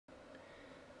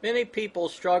Many people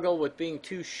struggle with being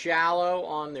too shallow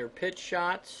on their pitch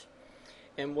shots.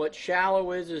 And what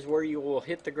shallow is where you will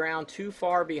hit the ground too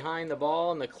far behind the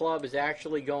ball and the club is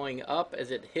actually going up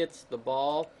as it hits the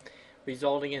ball,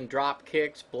 resulting in drop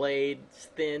kicks, blades,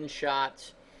 thin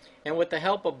shots. And with the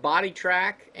help of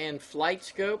Boditrak and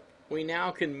Flightscope, we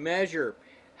now can measure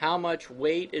how much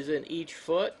weight is in each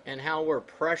foot and how we're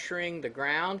pressuring the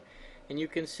ground. And you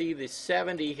can see the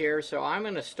 70 here. So I'm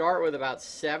going to start with about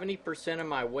 70% of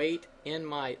my weight in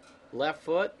my left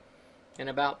foot and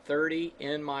about 30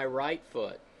 in my right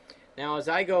foot. Now as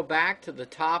I go back to the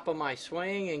top of my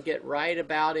swing and get right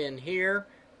about in here,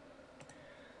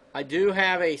 I do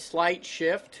have a slight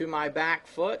shift to my back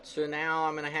foot, so now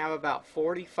I'm going to have about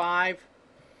 45%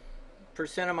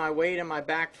 of my weight in my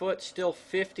back foot, still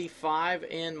 55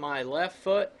 in my left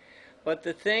foot. But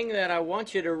the thing that I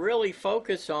want you to really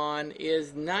focus on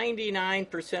is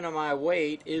 99% of my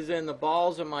weight is in the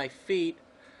balls of my feet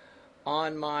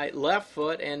on my left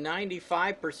foot and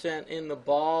 95% in the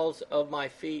balls of my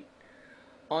feet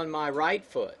on my right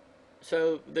foot.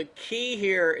 So the key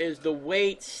here is the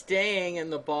weight staying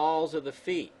in the balls of the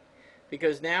feet,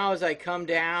 because now as I come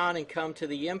down and come to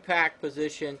the impact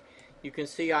position, you can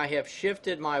see I have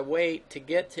shifted my weight to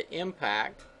get to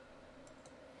impact.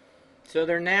 So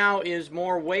there now is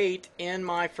more weight in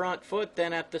my front foot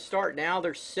than at the start. Now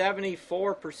there's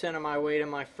 74% of my weight in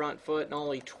my front foot and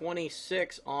only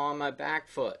 26 on my back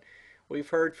foot. We've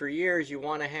heard for years you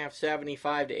want to have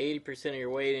 75 to 80% of your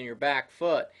weight in your back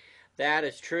foot. That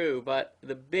is true, but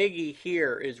the biggie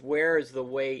here is where is the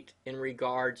weight in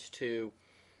regards to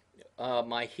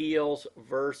my heels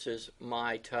versus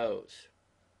my toes.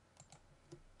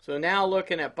 So now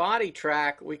looking at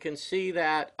Boditrak, we can see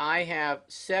that I have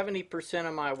 70%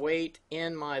 of my weight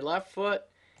in my left foot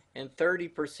and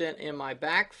 30% in my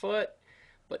back foot.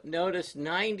 But notice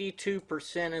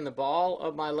 92% in the ball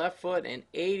of my left foot and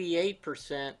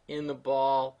 88% in the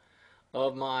ball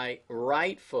of my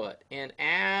right foot. And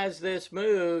as this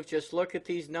moves, just look at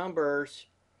these numbers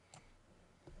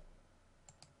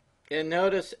and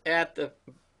notice at the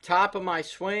top of my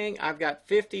swing I've got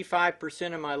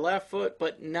 55% in my left foot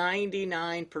but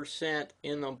 99%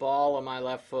 in the ball of my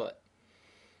left foot.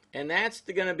 And that's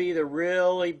going to be the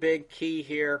really big key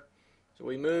here. So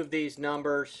we move these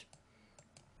numbers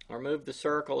or move the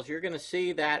circles. You're going to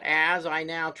see that as I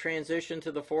now transition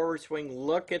to the forward swing,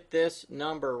 look at this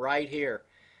number right here.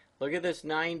 Look at this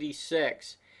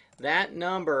 96. That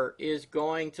number is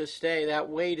going to stay, that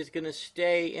weight is going to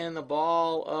stay in the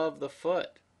ball of the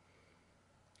foot,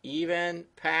 even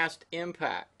past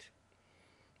impact.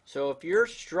 So if you're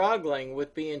struggling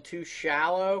with being too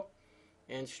shallow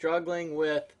and struggling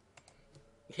with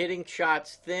hitting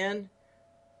shots thin,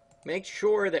 make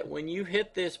sure that when you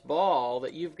hit this ball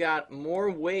that you've got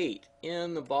more weight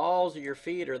in the balls of your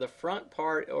feet or the front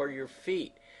part or your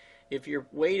feet. If your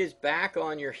weight is back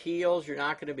on your heels, you're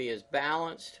not going to be as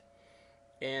balanced.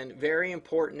 And very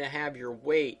important to have your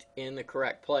weight in the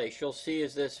correct place. You'll see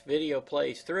as this video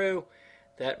plays through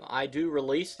that I do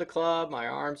release the club, my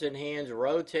arms and hands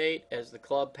rotate as the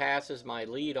club passes my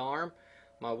lead arm.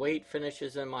 My weight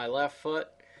finishes in my left foot.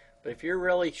 But if you're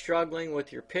really struggling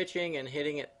with your pitching and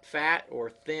hitting it fat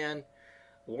or thin,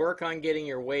 work on getting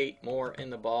your weight more in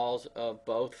the balls of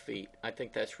both feet. I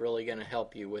think that's really going to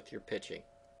help you with your pitching.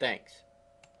 Thanks.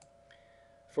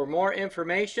 For more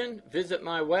information, visit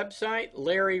my website,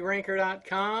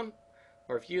 LarryRinker.com,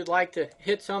 or if you'd like to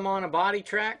hit some on a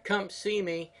Boditrak, come see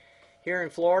me here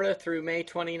in Florida through May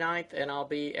 29th, and I'll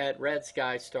be at Red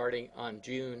Sky starting on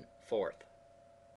June 4th.